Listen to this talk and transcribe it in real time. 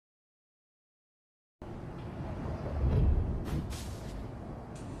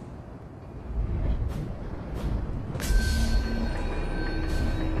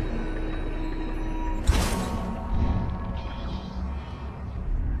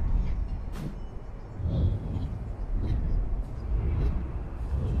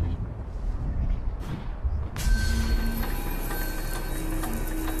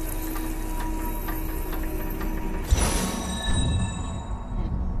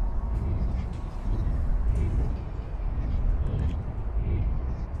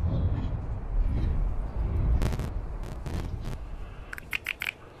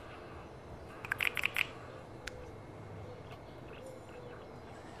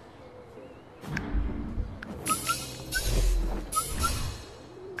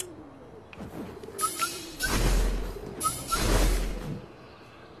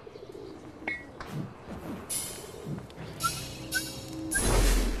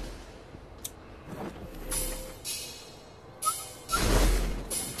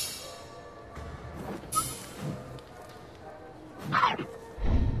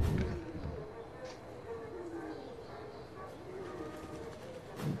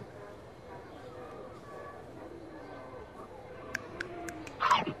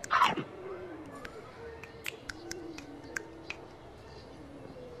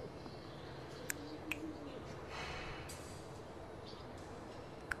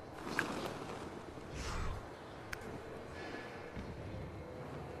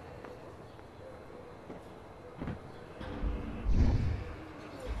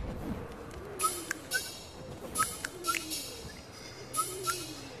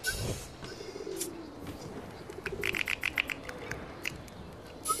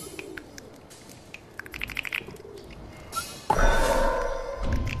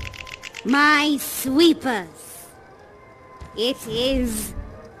My sweepers, it is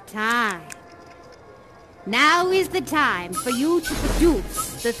time. Now is the time for you to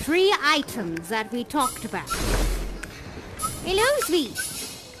produce the 3 items that we talked about. Hello, sweet.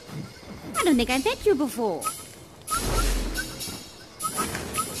 I don't think I've met you before.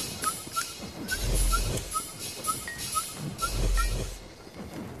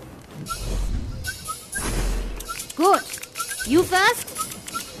 Good. You first.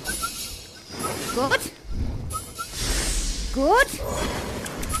 Good. Good.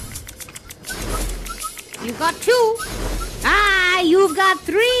 You've got 2. Ah, you've got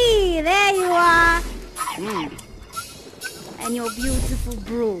 3. There you are. And your beautiful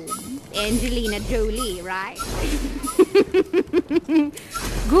broom. Angelina Jolie, right?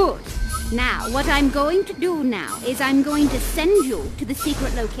 Good. Now, what I'm going to do now is I'm going to send you to the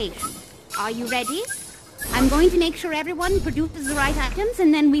secret location. Are you ready? I'm going to make sure everyone produces the right items,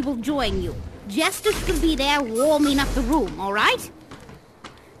 and then we will join you. Jesters will be there warming up the room, all right?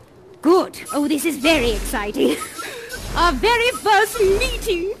 Good. Oh, this is very exciting. Our very first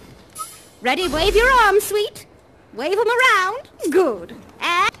meeting. Ready? Wave your arms, sweet. Wave them around. Good.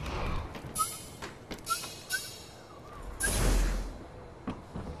 And...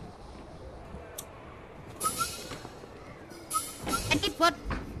 what?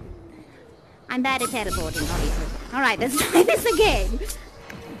 I'm bad at teleporting, obviously. All right, let's try this again.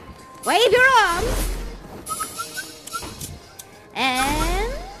 Wave your arms.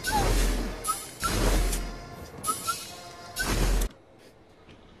 And...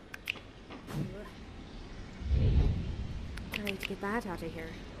 all right, get that out of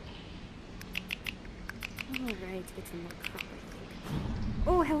here. All right, get some more crop, I think.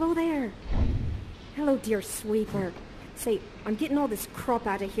 Oh, hello there. Hello, dear sweeper. Say, I'm getting all this crop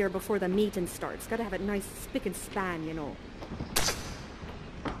out of here before the meeting starts. Gotta have it nice spick and span, you know.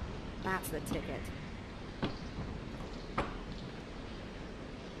 That's the ticket.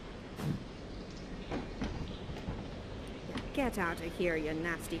 Get out of here, you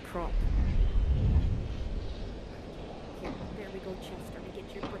nasty crop. Here, there we go, Chester, to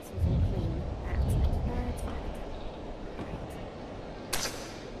get your bristles all clean. That's it, that's it.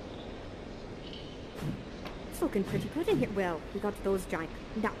 It's looking pretty good in here. Well, we got those giant...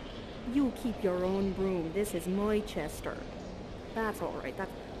 Now, you keep your own broom. This is my Chester. That's all right.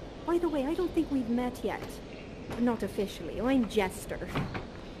 That's... By the way, I don't think we've met yet. Not officially. I'm Jester.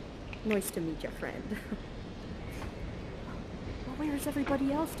 Nice to meet you, friend. Well, where's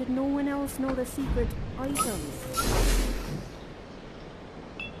everybody else? Did no one else know the secret items?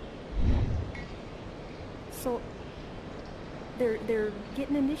 So, they're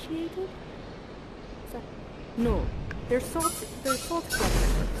getting initiated? Is that... No, they're salt club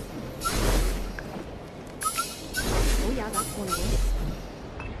members. Oh yeah, that's one of them.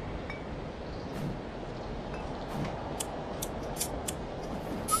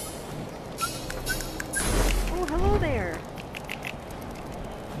 Oh, hello there.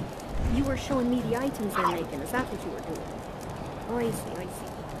 You were showing me the items they're making. Is that what you were doing? Oh, I see, I see.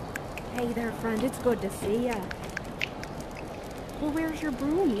 Hey there, friend. It's good to see ya. Well, where's your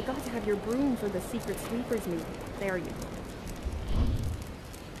broom? You got to have your broom for the secret sweepers meeting. There you go.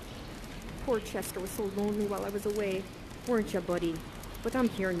 Poor Chester was so lonely while I was away. Weren't you, buddy? But I'm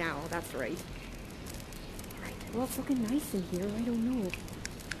here now, that's right. Right, well, it's looking nice in here. I don't know.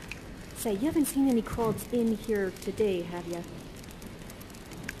 Say, you haven't seen any crowds in here today, have you?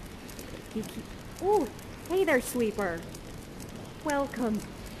 You keep... Oh, hey there, sweeper. Welcome.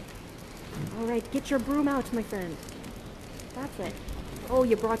 All right, get your broom out, my friend. That's it. Oh,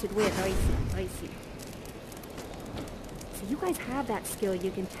 you brought it with. I see. I see. So you guys have that skill.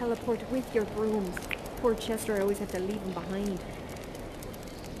 You can teleport with your brooms. Poor Chester, I always have to leave him behind.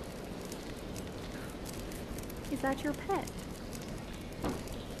 Is that your pet?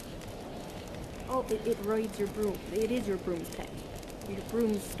 Oh, it rides your broom. It is your broom's pet. Your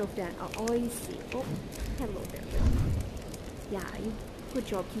broom's stuffed down. Oh, I see. Oh, hello there. Yeah, good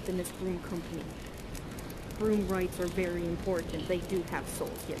job keeping this broom company. Broom rights are very important. They do have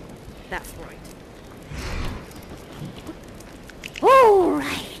souls, you know. That's right. All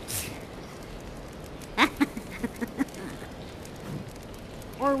right.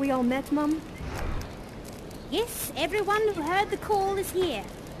 Are we all met, Mum? Yes, everyone who heard the call is here.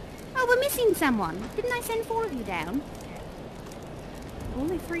 Oh, we're missing someone. Didn't I send 4 of you down?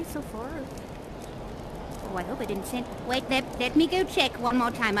 Only 3 so far. Oh, I hope I didn't send... Wait, let me go check one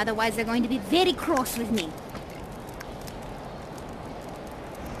more time. Otherwise, they're going to be very cross with me.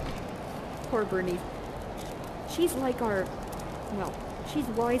 Poor Bernice. She's like our... Well, she's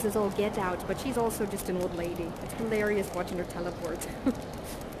wise as all get out, but she's also just an old lady. It's hilarious watching her teleport.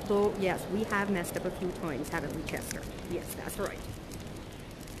 Though, yes, we have messed up a few times, haven't we, Chester? Yes, that's right.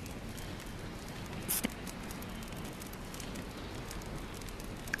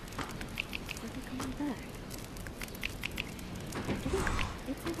 Are they coming back?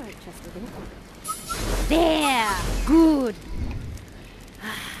 It's all right, Chester, don't worry. There! Good.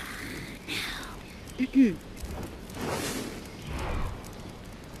 Now.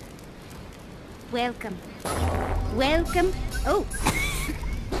 Welcome. Welcome. Oh,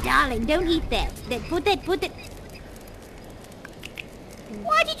 darling, don't eat that. Put that.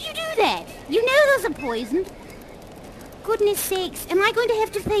 Why did you do that? You know those are poisoned. Goodness sakes, am I going to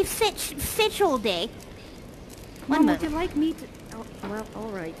have to play fetch all day? Mom, would you like me to... Oh, well, all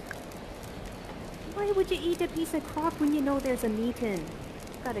right. Why would you eat a piece of crock when you know there's a meeting?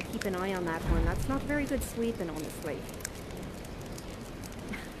 Gotta keep an eye on that one. That's not very good sweeping, honestly.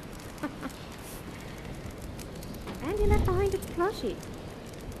 And you left behind its plushie.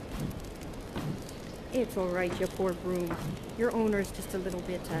 It's all right, you poor broom. Your owner's just a little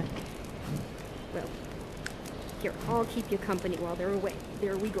bit, well, here, I'll keep you company while they're away.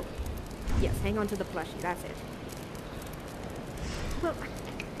 There we go. Yes, hang on to the plushie, that's it. Well,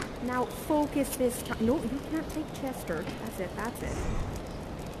 now focus this time. No, you can't take Chester. That's it.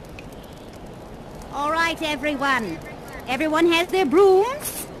 All right, everyone. Everyone has their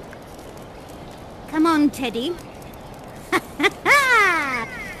brooms? Come on, Teddy.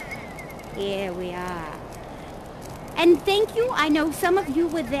 Here we are. And thank you. I know some of you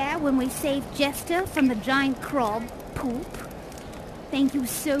were there when we saved Jester from the giant crab poop. Thank you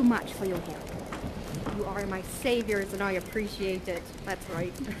so much for your help. You are my saviors, and I appreciate it. That's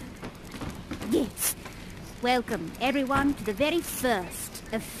right. Yes. Welcome, everyone, to the very first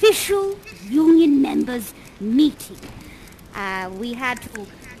official Union members meeting. We had to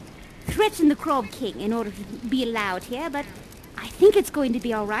threaten the Crab King in order to be allowed here, but I think it's going to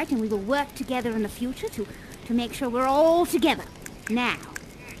be all right, and we will work together in the future to make sure we're all together. Now,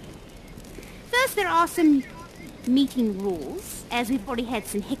 first there are some meeting rules, as we've already had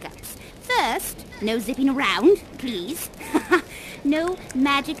some hiccups. First, no zipping around, please. No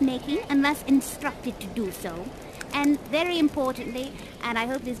magic making unless instructed to do so. And very importantly, and I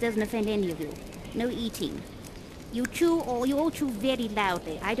hope this doesn't offend any of you, no eating. You all chew very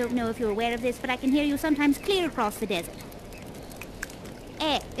loudly. I don't know if you're aware of this, but I can hear you sometimes clear across the desert.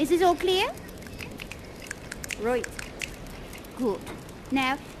 Is this all clear? Right. Good.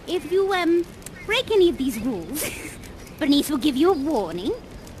 Now, if you break any of these rules, Bernice will give you a warning,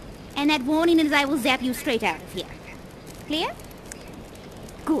 and that warning is I will zap you straight out of here. Clear?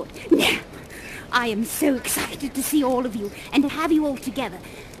 Good. Now, I am so excited to see all of you and to have you all together.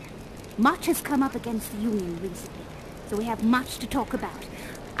 Much has come up against the Union recently, so we have much to talk about.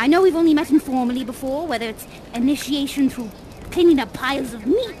 I know we've only met informally before, whether it's initiation through cleaning up piles of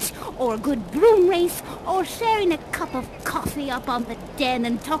meat, or a good broom race, or sharing a cup of coffee up on the den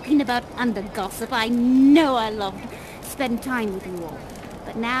and talking about under-gossip. I know I loved spending time with you all.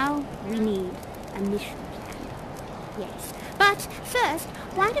 But now we need a mission plan. Yes. But first,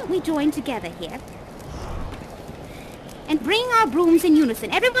 why don't we join together here and bring our brooms in unison?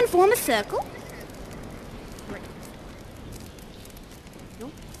 Everyone form a circle. Right.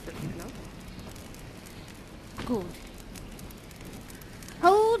 No, no. Good.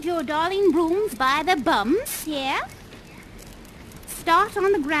 Hold your darling brooms by the bums, yeah? Start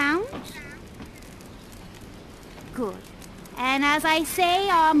on the ground. Good. And as I say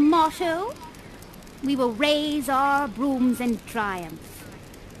our motto, we will raise our brooms in triumph.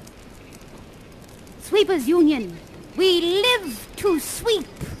 Sweepers Union, we live to sweep.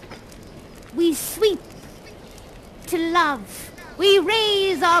 We sweep to love. We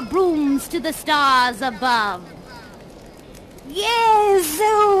raise our brooms to the stars above. Yes!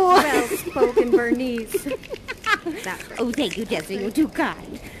 Oh! Well spoken, Bernice. That's right. Oh, thank you, Jesse. You're too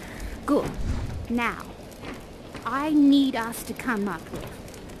kind. Good. Now, I need us to come up with,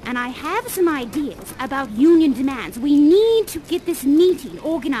 and I have some ideas about union demands. We need to get this meeting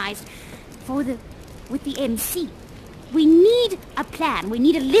organized with the MC. We need a plan. We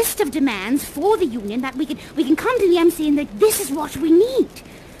need a list of demands for the union that we can come to the MC and that this is what we need.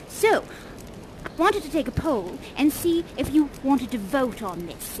 So, I wanted to take a poll and see if you wanted to vote on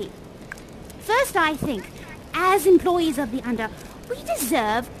this. See, first I think, as employees of the under, we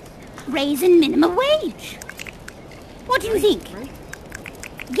deserve a raise in minimum wage. What do you think? Right.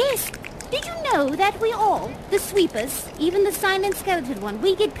 Yes. Did you know that we all, the sweepers, even the silent skeleton one,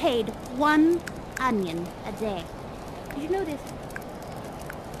 we get paid 1 onion a day? Did you know this?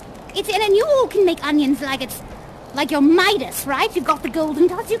 And you all can make onions like it's like your Midas, right? You've got the golden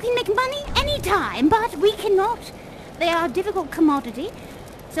dots. You can make money anytime, but we cannot. They are a difficult commodity.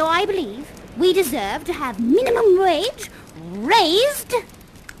 So I believe we deserve to have minimum wage raised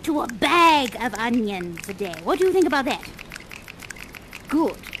to a bag of onions a day. What do you think about that?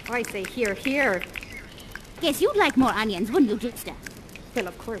 Good. I say here, here. Guess you'd like more onions, wouldn't you, Jester? Well,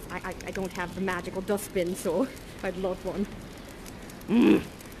 of course, I don't have the magical dustbin, so I'd love one.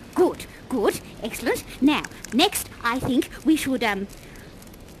 Good, good, excellent. Now, next, I think we should,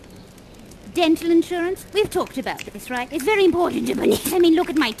 dental insurance. We've talked about this, right? It's very important to Bernice. I mean, look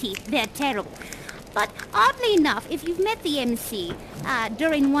at my teeth. They're terrible. But oddly enough, if you've met the MC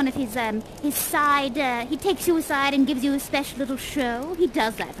during one of his side, he takes you aside and gives you a special little show. He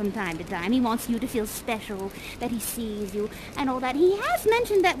does that from time to time. He wants you to feel special, that he sees you, and all that. He has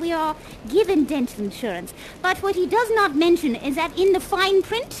mentioned that we are given dental insurance. But what he does not mention is that in the fine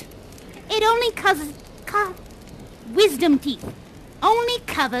print, it only covers wisdom teeth. Only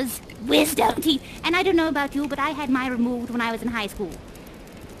covers wisdom teeth. And I don't know about you, but I had mine removed when I was in high school.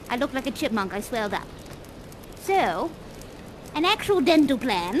 I looked like a chipmunk. I swelled up. So, an actual dental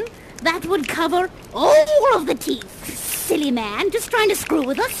plan that would cover all of the teeth. Silly man, just trying to screw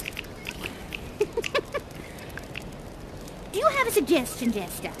with us. Do you have a suggestion,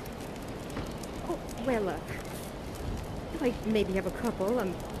 Jester? Oh, well, I maybe have a couple.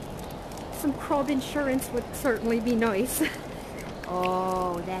 Some crop insurance would certainly be nice.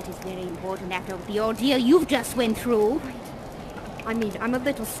 Oh, that is very important after the ordeal you've just went through. I mean, I'm a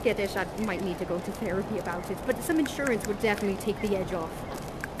little skittish. I might need to go to therapy about it, but some insurance would definitely take the edge off.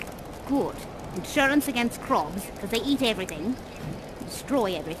 Good. Insurance against crobs, because they eat everything.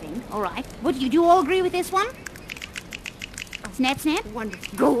 Destroy everything. All right. What, do you all agree with this one? Snap, snap?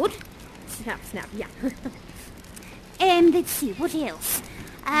 Wonderful. Good. Snap, snap, yeah. Let's see, what else?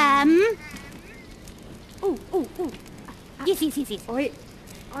 Yes.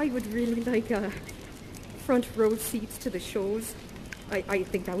 I would really like front row seats to the shows. I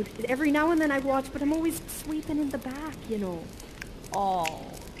think that would... Every now and then I watch, but I'm always sweeping in the back, you know. Oh,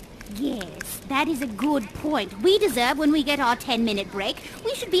 yes, that is a good point. We deserve, when we get our 10-minute break,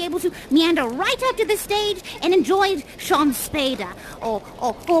 we should be able to meander right up to the stage and enjoy Sean Spader or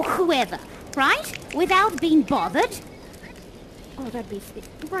whoever, right? Without being bothered. Oh, that'd be...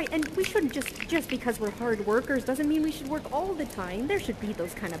 Right, and we shouldn't just because we're hard workers doesn't mean we should work all the time. There should be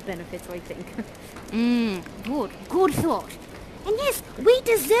those kind of benefits, I think. Good thought. And yes, we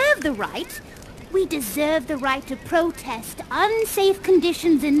deserve the right. We deserve the right to protest unsafe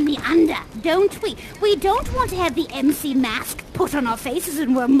conditions in the under, don't we? We don't want to have the MC mask put on our faces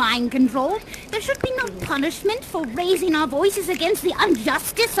and we're mind-controlled. There should be no punishment for raising our voices against the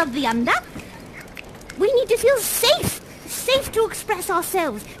injustice of the under. We need to feel safe to express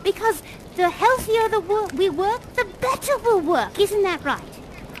ourselves, because the healthier we work, the better we'll work. Isn't that right?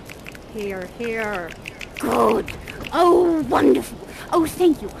 Here. Good. Oh, wonderful. Oh,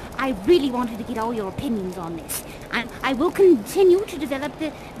 thank you. I really wanted to get all your opinions on this. I will continue to develop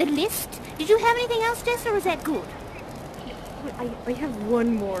the list. Did you have anything else, Jess, or is that good? I have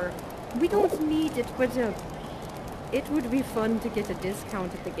one more. We don't need it, but it would be fun to get a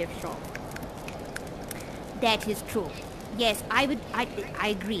discount at the gift shop. That is true. Yes, I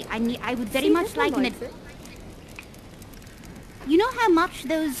agree. I would very much like an... You know how much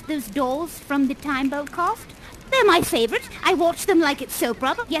those dolls from the Time Boat cost? They're my favorite. I watch them like it's soap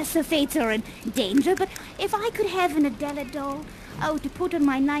opera. Yes, the fates are in danger, but if I could have an Adela doll, to put on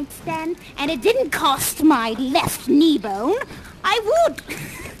my nightstand, and it didn't cost my left knee bone, I would.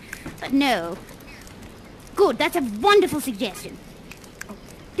 But no. Good, that's a wonderful suggestion.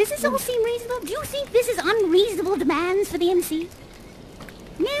 Does this all seem reasonable? Do you think this is unreasonable demands for the MC?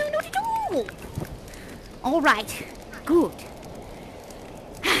 No, not at all. All right, good.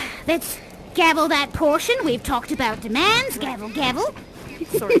 Let's gavel that portion. We've talked about demands. Gavel, gavel.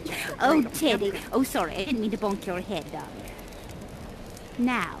 Sorry. Oh, Teddy. Oh, sorry. I didn't mean to bonk your head, darling.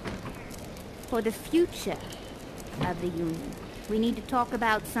 Now, for the future of the Union, we need to talk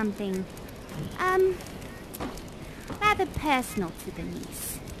about something, rather personal to the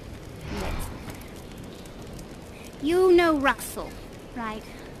niece. Yes. You know Russell, right?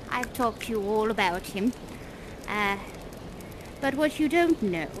 I've talked to you all about him. But what you don't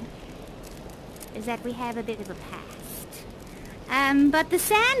know is that we have a bit of a past. But the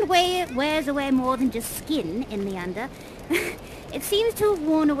sand wears away more than just skin in the under. It seems to have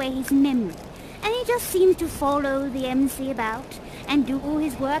worn away his memory. And he just seems to follow the MC about and do all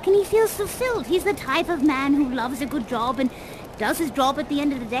his work, and he feels fulfilled. He's the type of man who loves a good job and does his job at the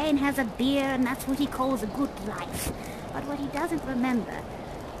end of the day and has a beer, and that's what he calls a good life. But what he doesn't remember,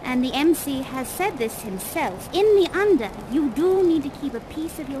 and the MC has said this himself, in the under, you do need to keep a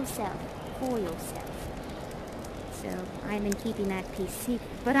piece of yourself for yourself. So I've been keeping that piece secret.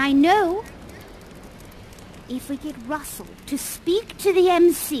 But I know if we get Russell to speak to the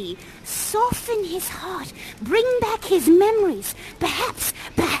MC, soften his heart, bring back his memories, perhaps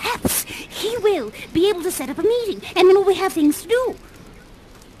he will be able to set up a meeting, and then we have things to do.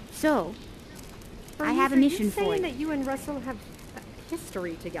 So, I have a mission for you. Are you saying that you and Russell have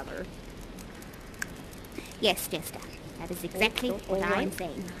history together? Yes, Jester. That is exactly what I'm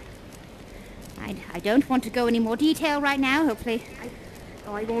saying. I don't want to go any more detail right now, hopefully.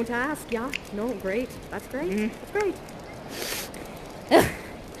 I won't ask, yeah. No, great. That's great. Mm-hmm. That's great.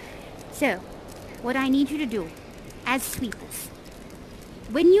 So, what I need you to do, as sweepers,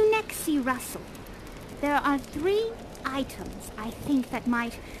 when you next see Russell, there are 3 items I think that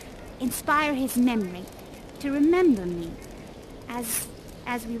might inspire his memory to remember me as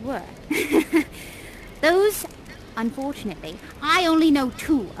we were. Those, unfortunately, I only know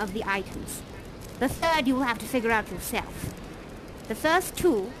 2 of the items. The third you will have to figure out yourself. The first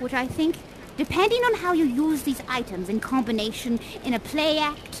 2, which I think, depending on how you use these items in combination, in a play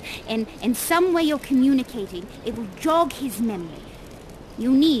act, in some way you're communicating, it will jog his memory.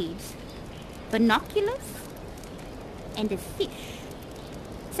 You need binoculars and a fish.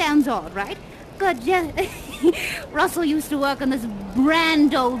 Sounds odd, right? But Russell used to work on this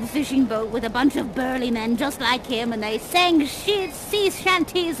grand old fishing boat with a bunch of burly men just like him, and they sang sea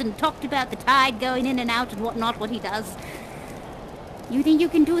shanties and talked about the tide going in and out and whatnot, what he does. You think you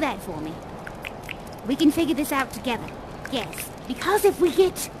can do that for me? We can figure this out together. Yes, because if we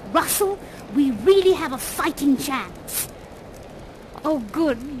get Russell, we really have a fighting chance. Oh,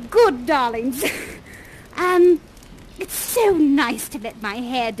 good, darlings. It's so nice to let my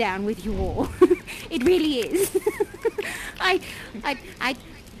hair down with you all. It really is. I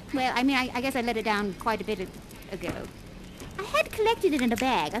guess I let it down quite a bit ago. I had collected it in a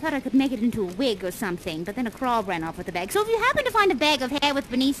bag. I thought I could make it into a wig or something, but then a crab ran off with the bag. So if you happen to find a bag of hair with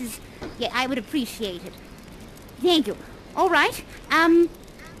Bernice's, yeah, I would appreciate it. Thank you. All right.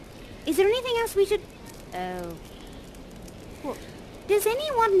 Is there anything else we should... Oh. Well, does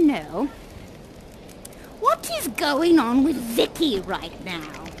anyone know what is going on with Vicky right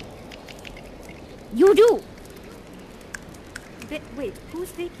now? You do. Wait, who's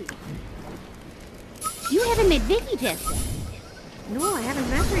Vicky? You haven't met Vicky, Jester. No, I haven't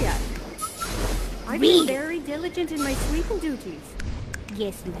met her yet. I've been very diligent in my sweeping duties.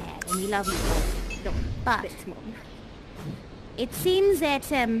 Yes, you have, and we love you for it. No, but thanks, Mom. It seems that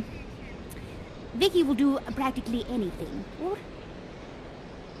Vicky will do practically anything. What?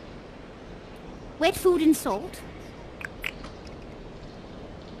 Wet food and salt.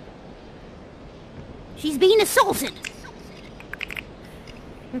 She's being assaulted.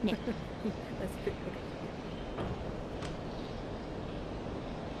 No. That's good.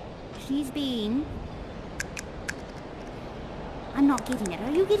 She's being... I'm not getting it.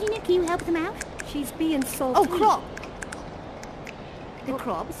 Are you getting it? Can you help them out? She's being salty. Oh, crab. The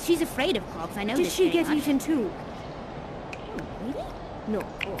crabs? She's afraid of crabs. I know Did this she very get much. eaten too? Oh, really? No.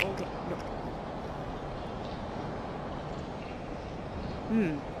 Oh, okay.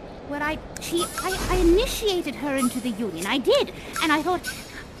 No. Well, I initiated her into the Union. I did. And I thought,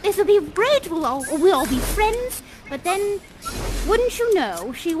 this will be great. We'll all be friends. But then, wouldn't you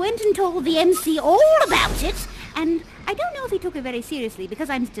know, she went and told the MC all about it. And I don't know if he took it very seriously because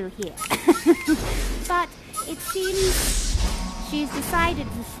I'm still here. But it seems she's decided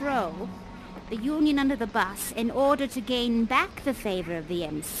to throw the Union under the bus in order to gain back the favor of the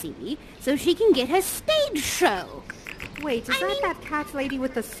MC so she can get her stage show. Wait, is that cat lady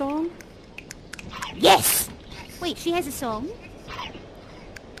with the song? Yes! Wait, she has a song?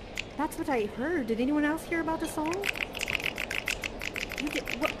 That's what I heard. Did anyone else hear about the song?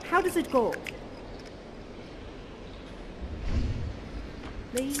 How does it go?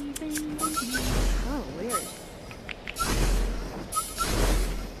 Oh, weird.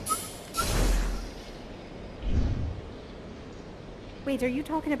 Wait, are you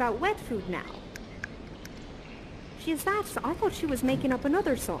talking about wet food now? She is that... I thought she was making up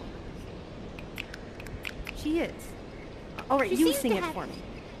another song. She is. All right, you sing it for me.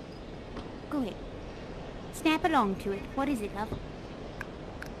 Go ahead. Snap along to it. What is it, love?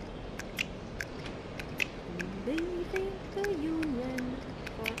 Leaving the Union.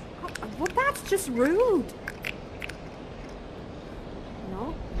 Well, that's just rude. No,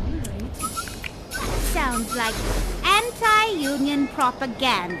 all right. Sounds like anti-union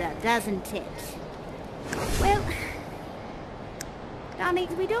propaganda, doesn't it? Well,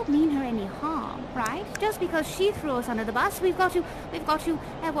 darlings, we don't mean her any harm, right? Just because she threw us under the bus, we've got to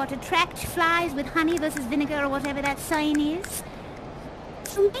attract flies with honey versus vinegar or whatever that saying is.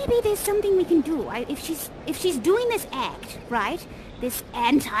 So maybe there's something we can do. If she's doing this act, right? This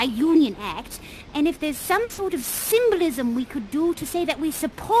anti-union act, and if there's some sort of symbolism we could do to say that we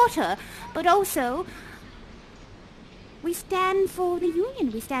support her, but also we stand for the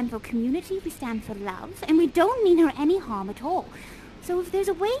union, we stand for community, we stand for love, and we don't mean her any harm at all. So if there's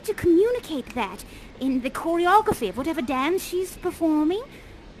a way to communicate that in the choreography of whatever dance she's performing,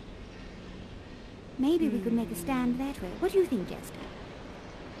 maybe we could make a stand that way. What do you think, Jester?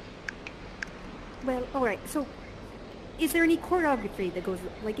 Well, all right, so is there any choreography that goes,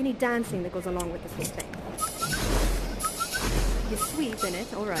 like any dancing that goes along with this whole thing? You sweep in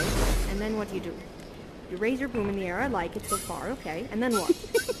it, all right, and then what do you do? You raise your broom in the air, I like it so far, okay, and then what?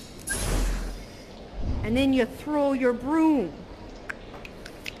 And then you throw your broom.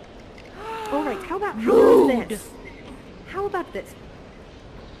 All right, how about this? How about this?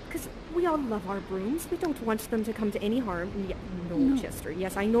 Because we all love our brooms. We don't want them to come to any harm. No, Chester.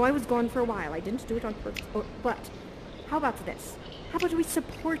 Yes, I know I was gone for a while. I didn't do it on purpose. Oh, but how about this? How about we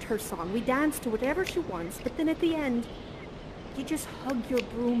support her song? We dance to whatever she wants, but then at the end, you just hug your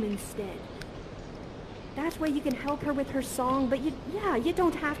broom instead. That way you can help her with her song, but you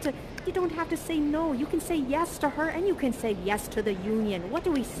don't have to say no. You can say yes to her, and you can say yes to the union. What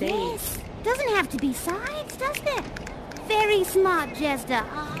do we say? Yes. Doesn't have to be sides, does it? Very smart, Jester.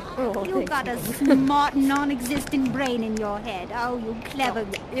 You got a smart, non-existent brain in your head. Oh, you clever.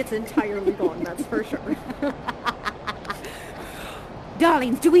 It's entirely gone, that's for sure.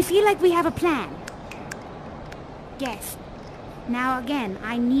 Darlings, do we feel like we have a plan? Yes. Now again,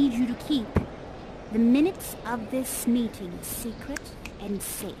 I need you to keep the minutes of this meeting secret and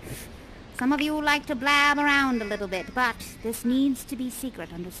safe. Some of you like to blab around a little bit, but this needs to be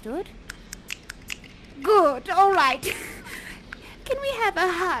secret, understood? Good, all right. Can we have a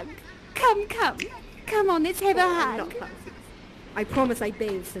hug? Come. Come on, let's have a hug. I promise I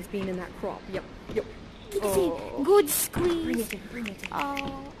bathed since being in that crop. Yep. Good squeeze. Bring it in.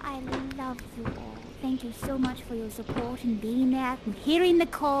 Oh, I love you all. Thank you so much for your support and being there and hearing the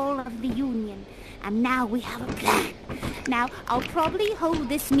call of the union. And now we have a plan. Now, I'll probably hold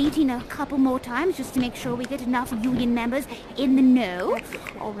this meeting a couple more times just to make sure we get enough union members in the know.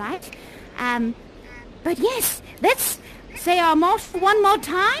 All right? But yes, let's say our motto one more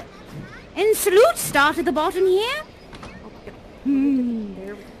time. And salute, start at the bottom here.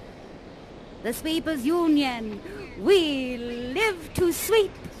 There we go. The Sweepers Union. We live to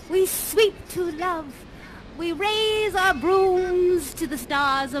sweep. We sweep to love. We raise our brooms to the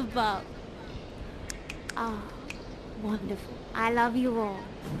stars above. Ah, wonderful. I love you all.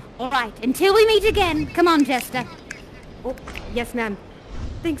 All right, until we meet again. Come on, Jester. Oh, yes, ma'am.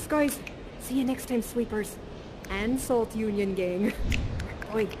 Thanks, guys. See you next time, sweepers. And Salt Union gang.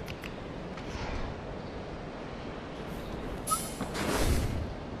 Oi.